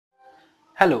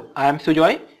Hello, I am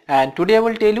Sujoy and today I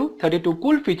will tell you 32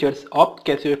 cool features of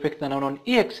Casio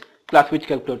fx-991EX Classwiz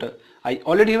calculator. I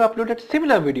already have uploaded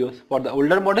similar videos for the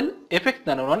older model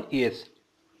fx-991ES.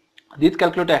 This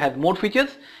calculator has more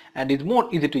features and is more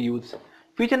easy to use.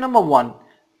 Feature number 1,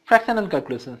 fractional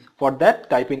calculations. For that,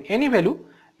 type in any value,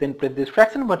 then press this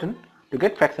fraction button to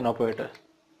get fraction operator.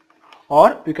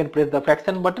 Or you can press the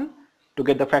fraction button to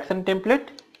get the fraction template,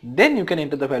 then you can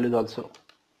enter the values also.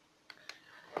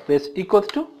 Press equals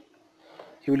to,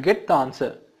 you will get the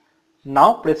answer.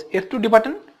 Now press S2D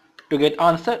button to get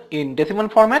answer in decimal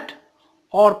format,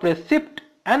 or press shift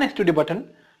and S2D button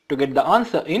to get the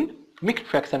answer in mixed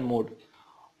fraction mode.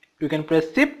 You can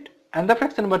press shift and the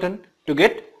fraction button to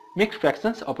get mixed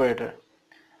fractions operator,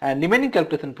 and remaining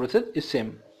calculation process is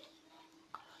same.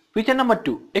 Feature number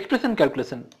 2, expression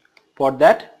calculation. For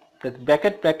that, press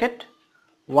bracket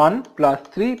 1 plus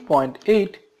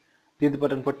 3.8, this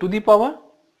button for to the power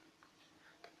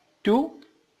 2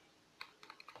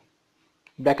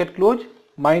 bracket close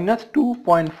minus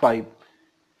 2.5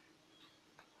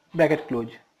 bracket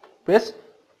close, press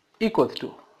equals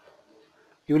to.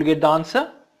 You will get the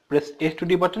answer. Press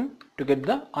S2D button to get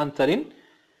the answer in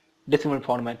decimal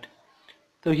format.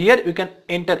 So here you can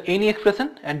enter any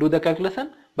expression and do the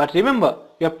calculation, but remember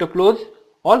you have to close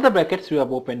all the brackets you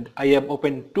have opened. I have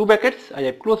opened 2 brackets, I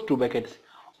have closed 2 brackets.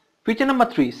 Feature number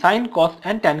 3, sine, cos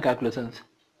and tan calculations.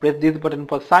 Press this button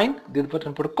for sine, this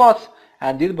button for cos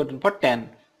and this button for tan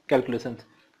calculations.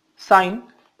 Sine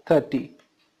 30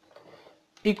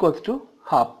 equals to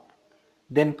half.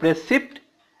 Then press shift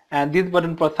and this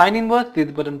button for sine inverse,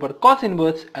 this button for cos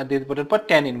inverse and this button for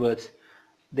tan inverse.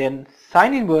 Then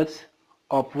sine inverse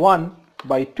of 1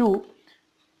 by 2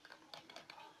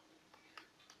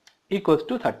 equals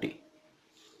to 30.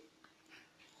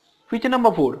 Feature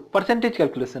number 4, percentage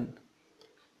calculation.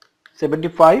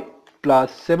 75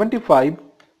 plus 75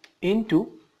 into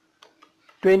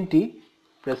 20,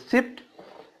 press shift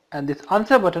and this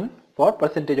answer button for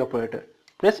percentage operator,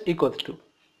 press equals to,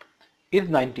 is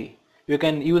 90. You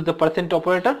can use the percent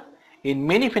operator in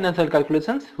many financial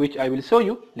calculations which I will show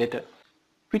you later.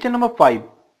 Feature number 5,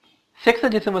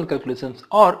 sexagesimal calculations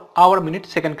or hour, minute,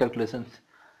 second calculations.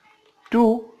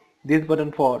 2, this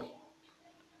button for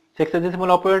sexagesimal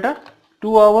operator,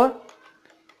 2 hour,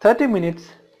 30 minutes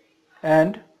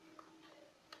and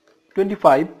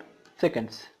 25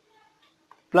 seconds,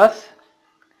 plus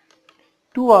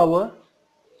 2 hour,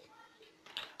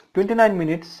 29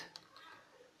 minutes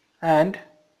and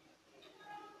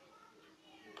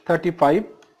 35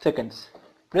 seconds,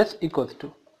 press equals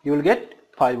to. You will get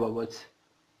 5 hours.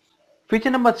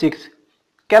 Feature number 6,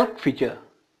 CALC feature.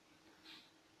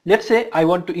 Let's say I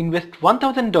want to invest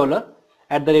 $1,000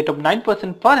 at the rate of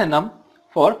 9% per annum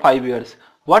for 5 years.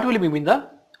 What will be the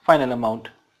final amount?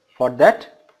 For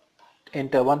that,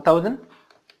 enter 1000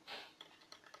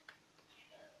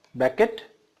 bracket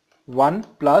 1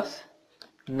 plus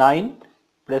 9,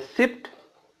 press shift,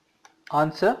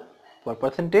 answer for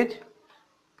percentage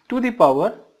to the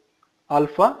power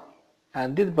alpha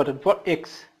and this button for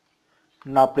x.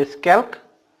 Now press calc.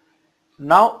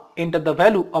 Now enter the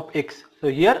value of x. So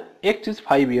here x is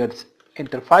 5 years.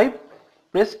 Enter 5,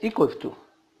 press equals to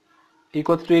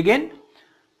again.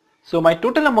 So my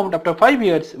total amount after 5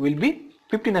 years will be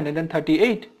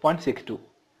 1538.62.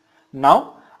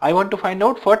 Now I want to find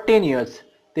out for 10 years.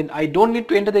 Then I don't need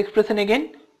to enter the expression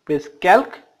again. Press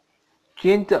calc,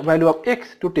 change the value of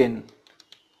x to 10.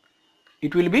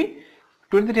 It will be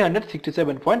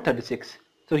 2367.36.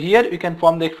 So here you can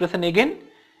form the expression again.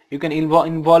 You can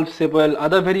involve several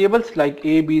other variables like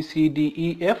a, b, c, d,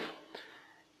 e, f,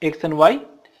 x and y,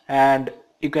 and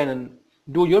you can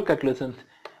do your calculations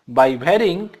by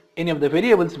varying any of the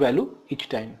variables value each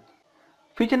time.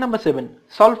 Feature number 7,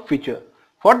 solve feature.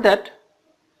 For that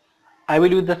I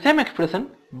will use the same expression,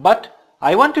 but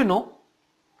I want to know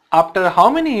after how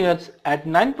many years at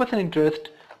 9% interest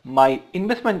my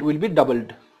investment will be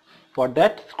doubled. For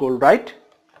that, scroll right,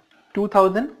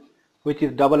 2000, which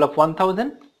is double of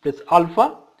 1000, press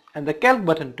alpha and the calc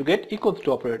button to get equals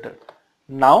to operator.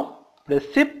 Now press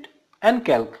shift and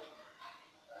calc.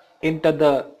 Enter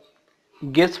the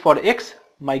guess for x.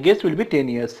 My guess will be 10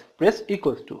 years. Press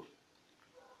equals to.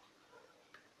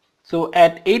 So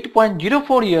at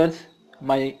 8.04 years,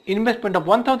 my investment of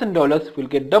 $1,000 will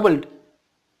get doubled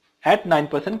at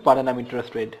 9% per annum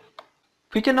interest rate.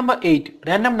 Feature number 8,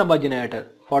 random number generator.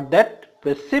 For that,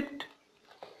 press shift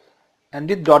and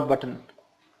this dot button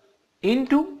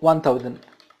into 1000.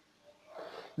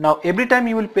 Now every time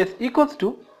you will press equals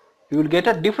to, you will get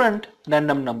a different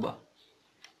random number.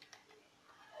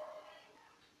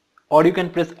 Or you can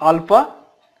press alpha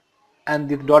and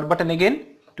this dot button again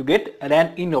to get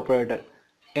RanInt operator.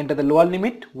 Enter the lower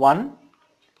limit 1,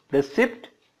 press shift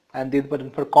and this button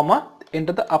for comma,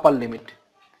 enter the upper limit,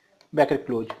 bracket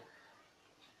close,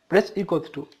 press equals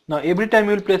to. Now every time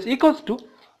you will press equals to,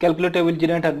 calculator will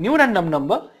generate a new random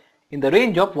number in the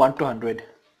range of 1 to 100.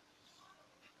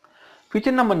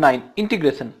 Feature number 9,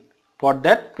 integration. For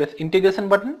that, press integration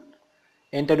button,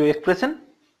 enter your expression.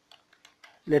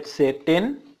 Let's say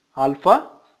 10 alpha,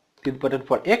 this button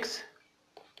for x,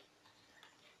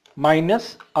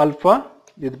 minus alpha,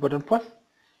 this button for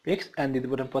x and this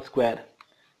button for square.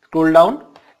 Scroll down,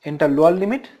 enter lower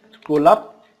limit, scroll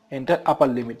up, enter upper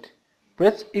limit,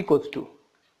 press equals to.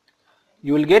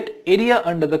 You will get area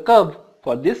under the curve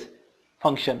for this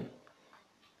function.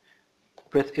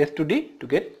 Press S to D to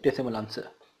get decimal answer.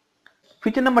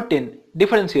 Feature number 10,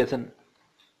 differentiation.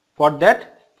 For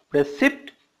that, press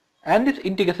shift and this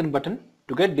integration button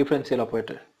to get differential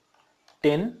operator.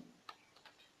 10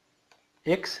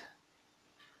 x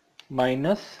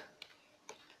minus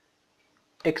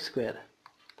x square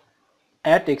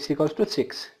at x equals to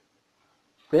 6.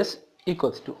 Press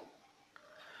equals to.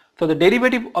 So the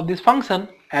derivative of this function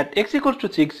at x equals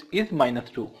to 6 is minus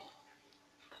 2.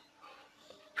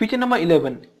 Feature number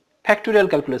 11, factorial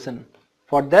calculation.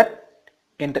 For that,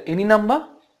 enter any number,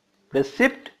 press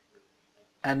shift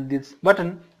and this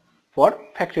button for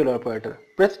factorial operator,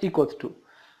 press equals to.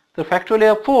 So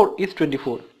factorial of 4 is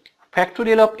 24.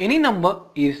 Factorial of any number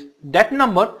is that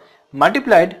number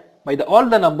multiplied by all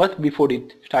the numbers before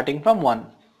it, starting from 1.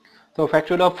 So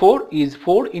factorial of 4 is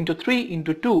 4 into 3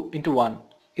 into 2 into 1,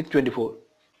 it's 24.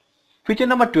 Feature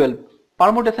number 12,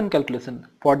 permutation calculation.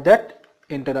 For that,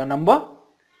 enter a number,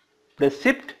 press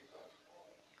shift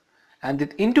and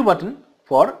this into button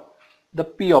for the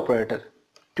P operator,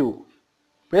 2,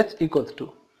 press equals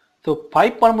to. So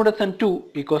 5 permutation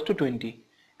 2 equals to 20.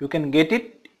 You can get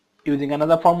it using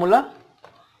another formula.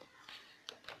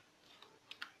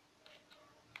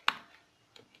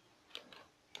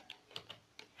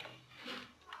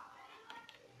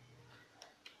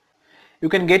 You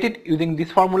can get it using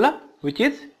this formula, which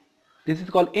is, this is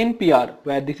called NPR,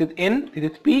 where this is N,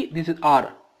 this is P, this is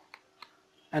R.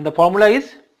 And the formula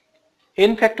is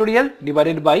n factorial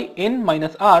divided by n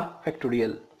minus r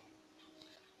factorial.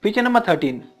 Feature number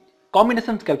 13,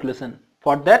 combinations calculation.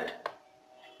 For that,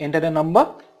 enter a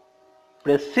number,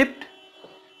 press shift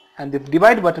and this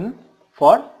divide button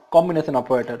for combination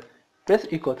operator, press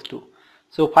equals to.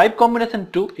 So 5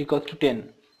 combination 2 equals to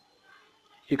 10.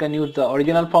 You can use the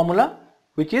original formula,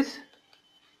 which is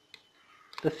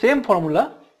the same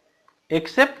formula,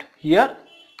 except here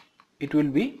it will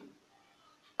be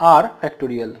r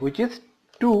factorial, which is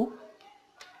 2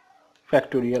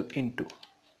 factorial into,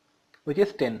 which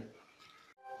is 10.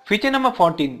 Feature number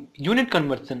 14, unit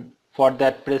conversion. For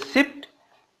that, press shift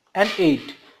and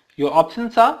 8. Your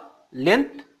options are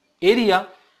length, area,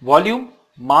 volume,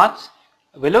 mass,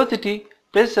 velocity,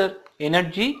 pressure,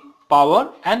 energy,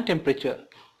 power and temperature.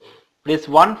 Press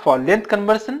 1 for length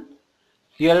conversion.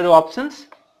 Here are your options.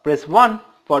 Press 1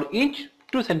 for inch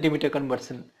to centimeter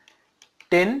conversion.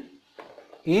 10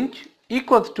 inch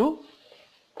equals to,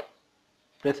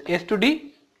 press S to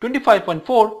D,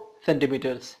 25.4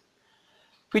 centimeters.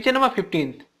 Feature number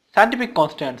 15, scientific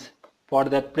constants. For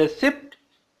that, press shift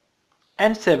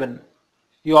and 7.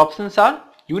 Your options are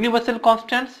universal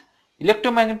constants,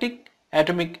 electromagnetic,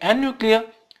 atomic and nuclear,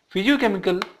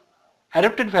 physiochemical,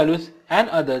 adapted values and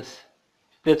others.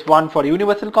 Press 1 for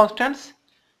universal constants,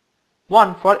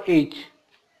 1 for h.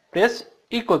 Press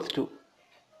equals to.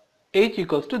 H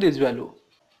equals to this value.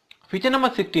 Feature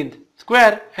number 16,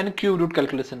 square and cube root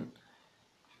calculation.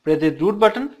 Press the root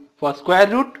button for square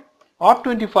root of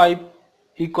 25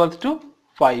 equals to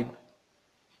 5.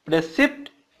 Press shift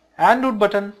and root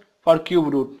button for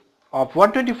cube root of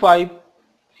 125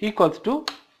 equals to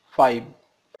 5.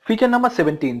 Feature number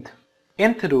 17th,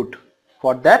 nth root.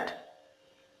 For that,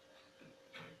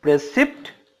 press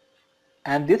shift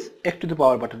and this x to the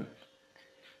power button.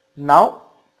 Now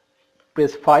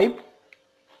press 5,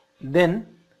 then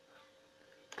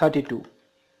 32.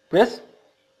 Press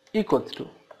equals to.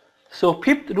 So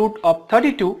fifth root of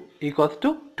 32 equals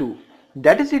to 2.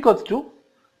 That is equals to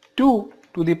 2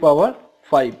 to the power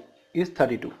 5 is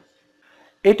 32.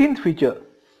 18th feature,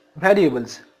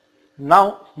 variables.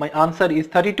 Now my answer is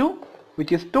 32,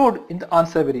 which is stored in the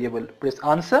answer variable. Press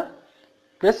answer,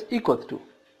 press equals to.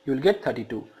 You will get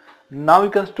 32. Now you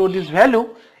can store this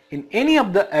value in any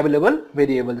of the available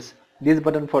variables. This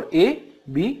button for A,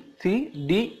 B, C,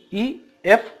 D, E,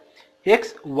 F,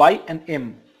 X, Y and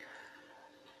M.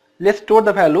 Let's store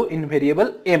the value in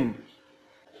variable M.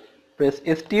 Press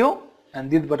STO and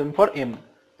this button for M.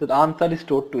 So the answer is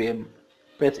stored to M.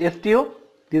 Press STO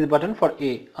this button for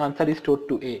A. Answer is stored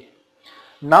to A.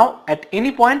 Now at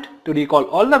any point to recall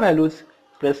all the values,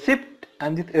 press shift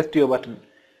and this STO button.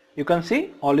 You can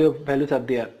see all your values are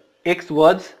there. X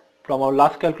was from our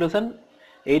last calculation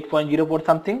 8.04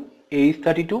 something, A is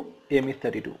 32, M is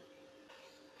 32.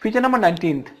 Feature number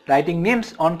 19th, writing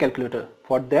names on calculator.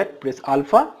 For that press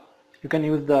alpha. You can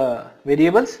use the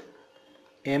variables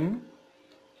M,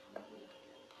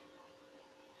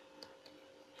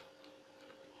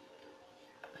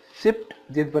 shift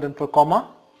this button for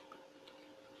comma.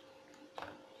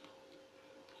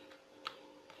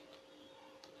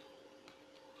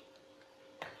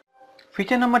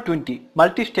 Feature number 20,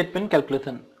 multi-statement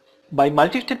calculation. By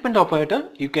multi-statement operator,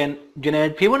 you can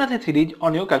generate Fibonacci series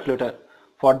on your calculator.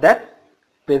 For that,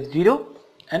 press 0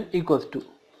 and equals to.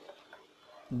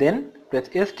 Then press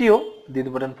STO, this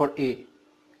button for A.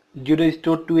 0 is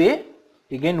stored to A.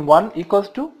 Again 1 equals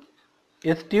to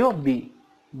STO B.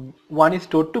 1 is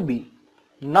stored to B.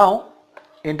 Now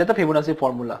enter the Fibonacci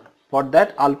formula. For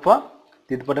that, alpha,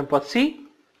 this button for C.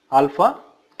 Alpha,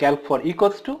 calc for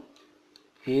equals to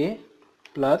A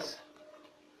plus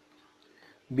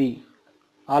B.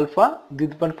 Alpha,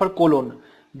 this button for colon.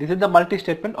 This is the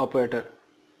multi-statement operator.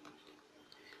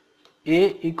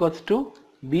 A equals to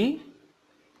B,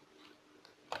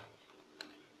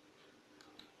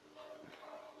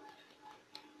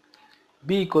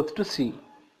 B equals to C.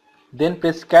 Then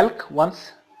press calc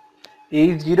once A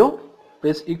is 0,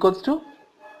 press equals to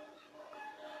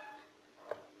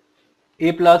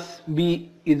A plus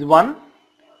B is 1.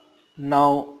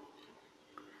 Now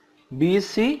B is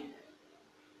C,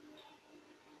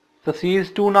 so C is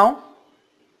 2 now.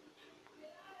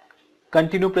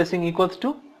 Continue pressing equals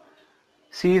to.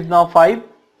 C is now 5,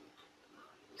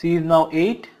 C is now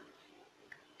 8,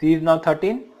 C is now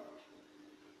 13,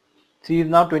 C is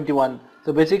now 21.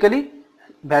 So basically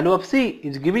value of C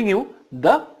is giving you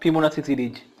the Fibonacci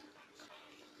series.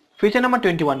 Feature number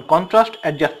 21, contrast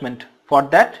adjustment. For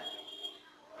that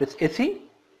press AC,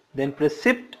 then press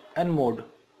shift and mode.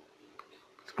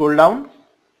 Scroll down,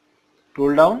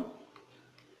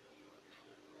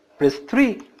 press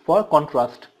 3 for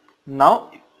contrast.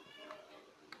 Now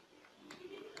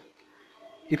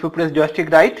if you press joystick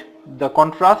right, the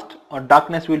contrast or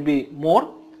darkness will be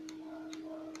more.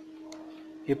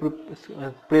 If you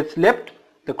press left,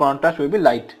 the contrast will be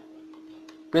light.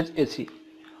 Press AC.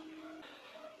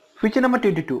 Feature number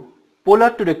 22,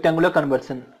 polar to rectangular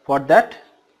conversion. For that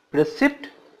press shift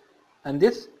and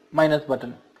this minus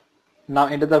button. Now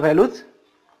enter the values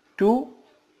 2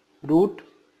 root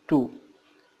 2.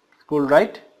 Scroll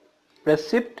right, press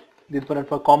shift, this button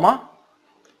for comma,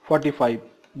 45,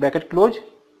 bracket close,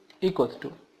 equals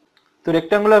to. So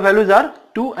rectangular values are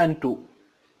 2 and 2.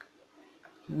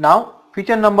 Now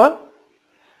feature number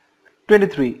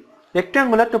 23,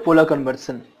 rectangular to polar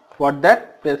conversion. For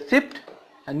that press shift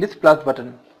and this plus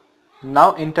button.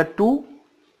 Now enter 2,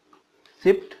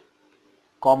 shift,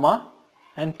 comma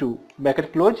and 2,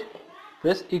 bracket close,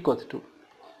 press equals to,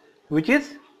 which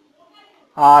is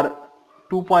R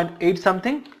 2.8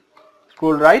 something.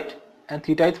 Scroll right and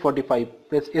theta is 45.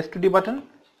 Press S to D button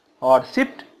or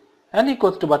shift and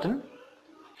equals to button.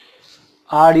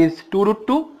 R is 2 root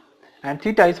 2 and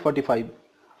theta is 45.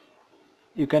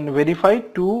 You can verify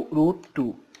 2 root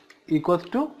 2 equals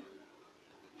to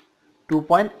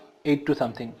 2.82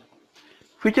 something.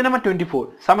 Feature number 24,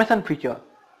 summation feature.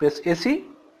 Press AC,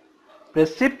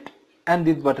 press shift and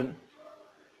this button.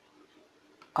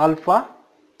 Alpha,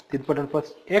 this button for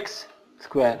x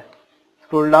square.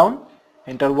 Scroll down,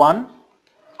 enter 1,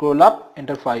 scroll up,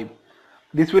 enter 5.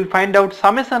 This will find out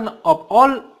summation of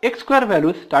all x square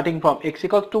values starting from x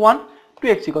equals to 1 to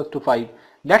x equals to 5.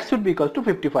 That should be equals to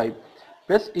 55.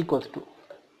 Press equals to,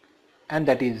 and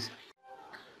that is.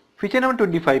 Feature number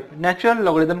 25, natural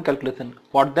logarithm calculation.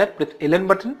 For that press ln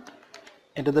button,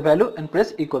 enter the value and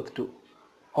press equals to,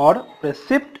 or press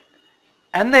shift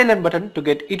and the ln button to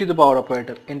get e to the power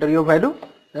operator. Enter your value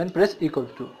and press equals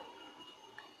to.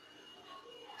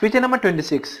 Feature number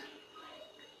 26,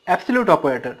 absolute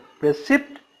operator. Press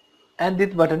shift and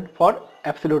this button for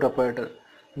absolute operator.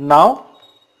 Now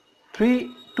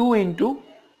 2 into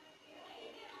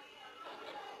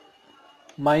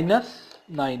minus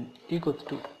 9 equals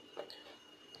to.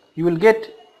 You will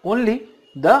get only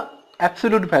the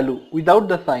absolute value without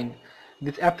the sign.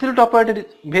 This absolute operator is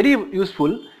very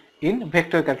useful in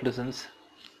vector calculations.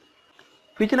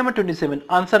 Feature number 27,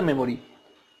 answer memory.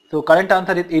 So current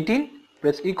answer is 18,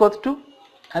 press equals to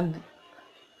and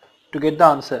to get the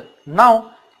answer.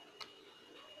 Now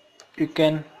you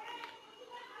can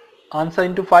answer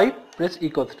into 5, press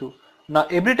equals to. Now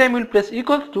every time you will press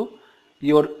equals to,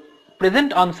 your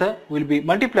present answer will be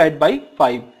multiplied by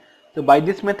 5. So by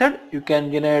this method you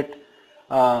can generate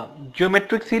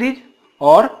geometric series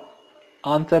or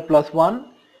answer plus 1.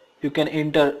 You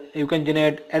can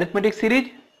generate arithmetic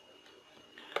series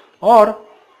or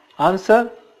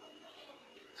answer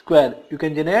square. You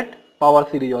can generate power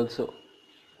series also.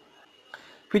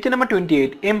 Feature number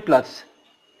 28, m plus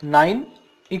 9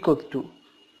 equals to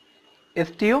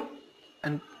STO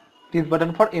and this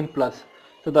button for m plus.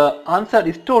 So the answer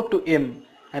is stored to m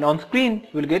and on screen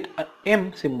you will get an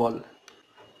m symbol.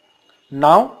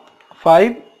 Now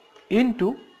 5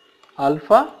 into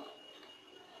alpha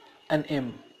and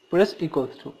m, press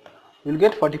equals to, we will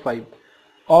get 45,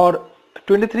 or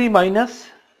 23 minus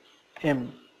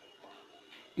m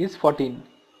is 14.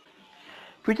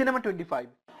 Feature number 25,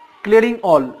 clearing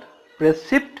all. Press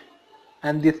shift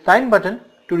and this sign button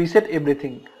to reset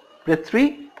everything. Press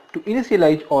 3 to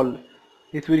initialize all.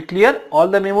 This will clear all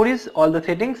the memories, all the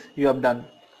settings you have done.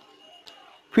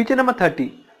 Feature number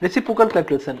 30, reciprocal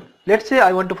calculation. Let's say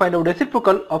I want to find out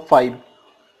reciprocal of 5.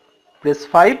 Press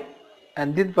 5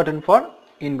 and this button for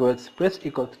inverse, press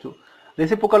equals to.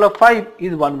 Reciprocal of 5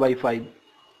 is 1 by 5.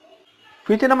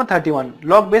 Feature number 31,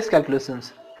 log based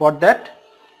calculations. For that,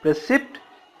 press shift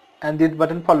and this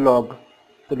button for log.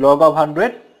 The log of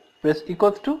 100, press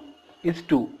equals to, is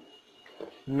 2.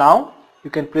 Now you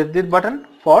can press this button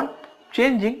for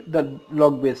changing the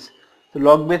log base. So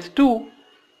log base 2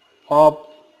 of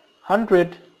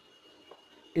 100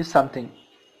 is something.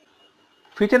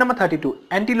 Feature number 32,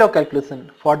 anti-log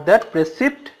calculation. For that, press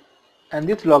shift and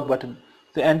this log button.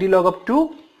 So anti-log of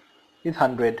 2 is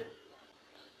 100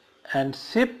 and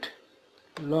shift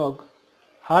log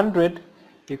 100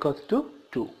 equals to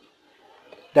 2.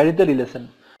 That is the relation.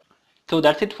 So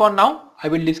that's it for now. I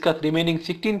will discuss remaining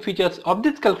 16 features of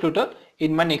this calculator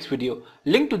in my next video.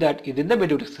 Link to that is in the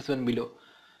video description below.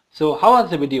 So how was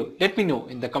the video? Let me know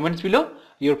in the comments below.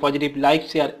 Your positive like,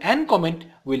 share and comment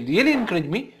will really encourage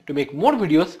me to make more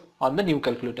videos on the new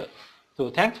calculator. So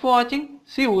thanks for watching.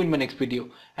 See you in my next video,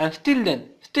 and till then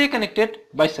stay connected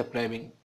by subscribing.